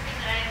 and something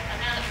that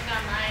now that we've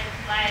gone live,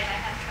 I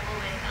have trouble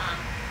with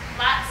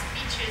lots of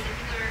features that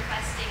people are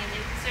requesting, and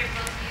they serve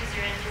both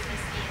user and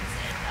business needs.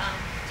 And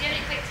do you have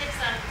any quick tips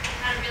on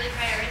how to really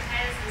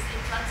prioritize this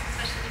influx,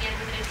 especially when you get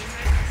limited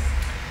resources?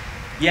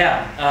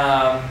 Yeah,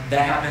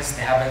 that happens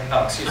to happen.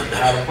 Oh, excuse me.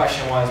 The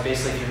question was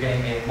basically if you're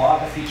getting a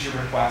lot of feature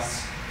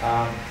requests,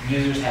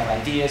 users have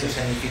ideas or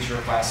sending feature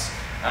requests.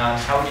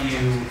 How do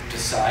you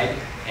decide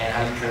and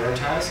how do you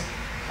prioritize?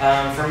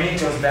 For me, it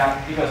goes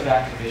back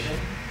to vision.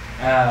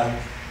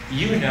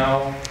 you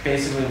know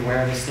basically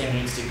where this thing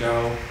needs to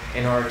go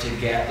in order to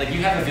get, like,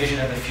 you have a vision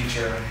of the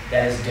future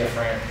that is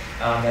different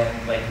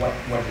than like what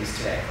it is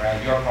today,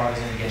 right? Your product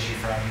is going to get you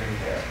from here to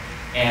there,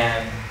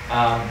 and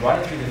run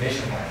it through the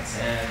vision lens.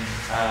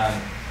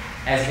 And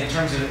as in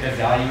terms of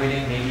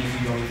evaluating, maybe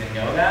if you don't even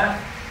know that,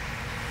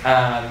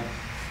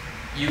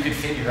 you could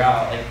figure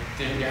out, like,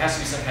 there has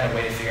to be some kind of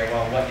way to figure out,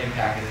 well, what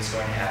impact is this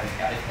going to have?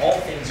 If all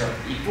things are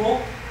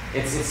equal,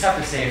 it's tough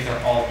to say if they're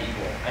all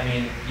equal. I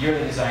mean, you're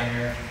the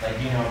designer, like,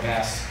 you know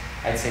best.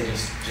 I'd say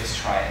just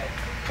try it.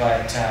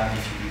 But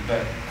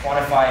but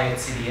quantify it,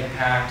 see the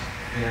impact,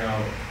 you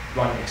know,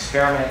 run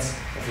experiments.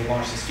 If we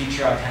launch this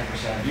feature on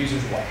 10% of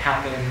users, what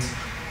happens?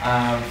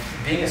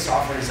 Being a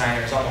software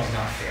designer is almost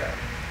not fair,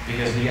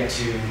 because we get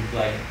to,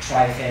 like,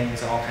 try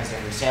things, all kinds of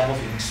different samples.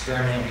 We can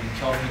experiment, we can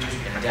kill features,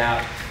 we can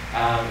adapt.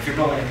 If you're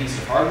building a piece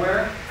of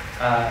hardware,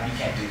 you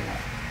can't do that.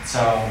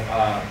 So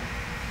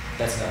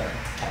that's another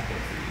tactic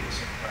for you to use.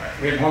 All right.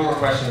 We had one more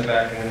question in the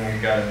back, and then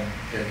we've got to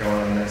get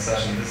going on the next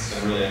session. This has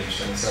been really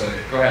interesting. So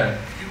go ahead.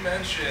 You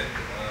mentioned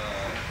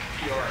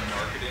PR and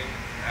marketing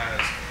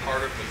as part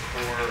of the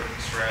core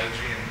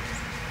strategy in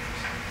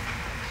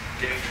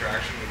getting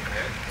traction with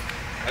Mint.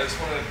 I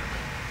just want to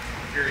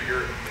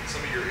hear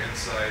some of your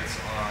insights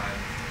on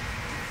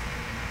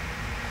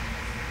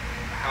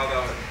how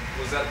that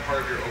was that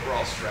part of your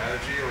overall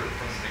strategy, or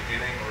from the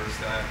beginning, or is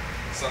that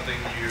something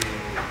you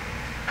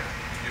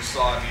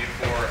saw a need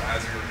for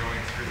as you were going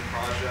through the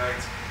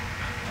project?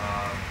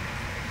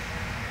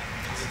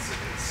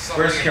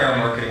 Where's PR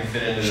marketing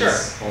fit into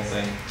this whole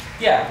thing?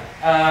 Yeah,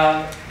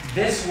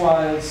 this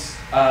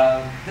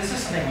is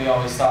something we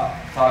always thought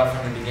of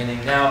from the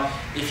beginning. Now,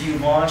 if you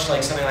launch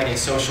like something like a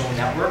social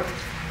network,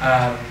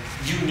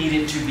 you need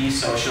it to be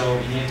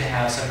social. You need it to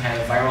have some kind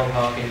of viral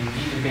hook, and you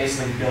need to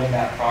basically build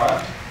that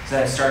product so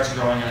that it starts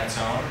growing on its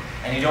own.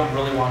 And you don't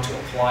really want to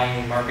apply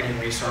any marketing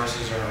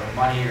resources or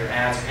money or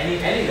ads or any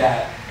of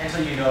that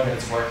until you know that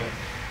it's working.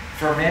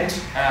 For Mint,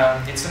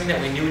 it's something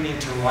that we knew we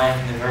needed to rely on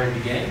from the very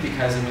beginning,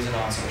 because it was a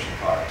non-social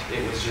product.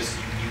 It was just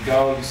you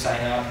go, you sign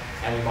up,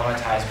 and we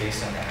monetize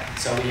based on that.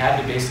 So we had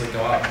to basically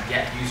go out and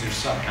get users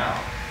somehow.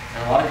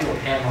 And a lot of people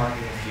pan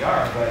marketing and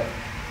PR, but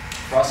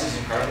for us it's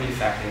incredibly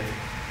effective.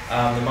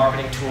 The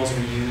marketing tools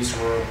we used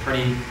were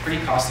pretty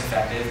cost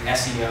effective.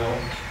 SEO,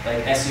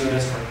 like SEO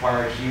doesn't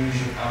require a huge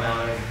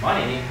amount of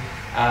money.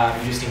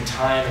 You just need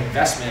time,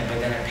 investment,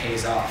 but then it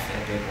pays off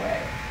in a big way.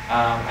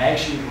 I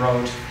actually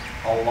wrote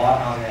a lot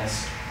on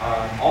this,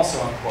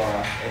 also on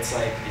Quora. It's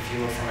like, if you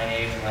look for my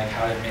name and like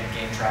how to Mint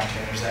gain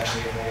traction, there's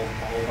actually a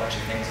whole bunch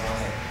of things on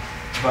it.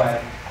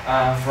 But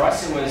for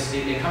us,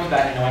 it comes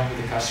back to knowing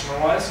who the customer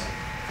was,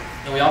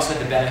 and we also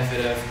had the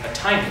benefit of a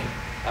timing.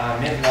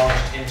 Mint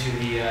launched into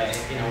the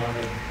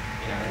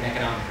an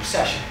economic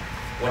recession,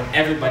 when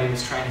everybody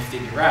was trying to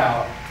figure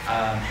out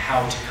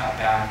how to cut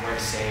back, where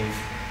to save,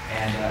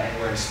 and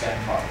where to spend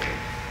properly.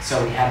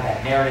 So we had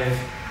that narrative.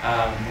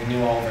 We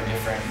knew all of our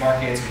different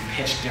markets. We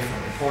pitched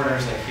different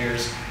reporters. Like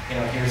here's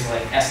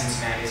like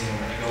Essence Magazine.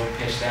 We're gonna go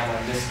pitch them on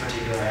this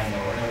particular angle.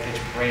 We're gonna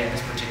pitch Bray on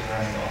this particular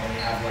angle. And we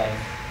have like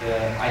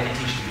the I Can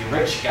Teach to Be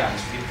Rich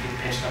guys. We could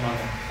pitch them on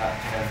the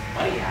kind of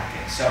money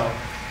hacking. So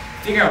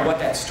figure out what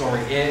that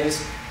story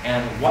is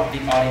and what the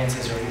audience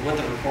is, or what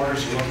the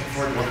reporters are looking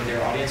for to look at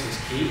their audience was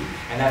key.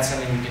 And that's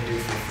something you can do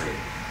for free.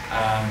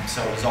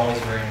 So it was always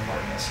very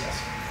important.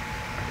 Yes.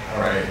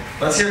 All right.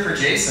 Let's hear it for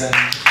Jason.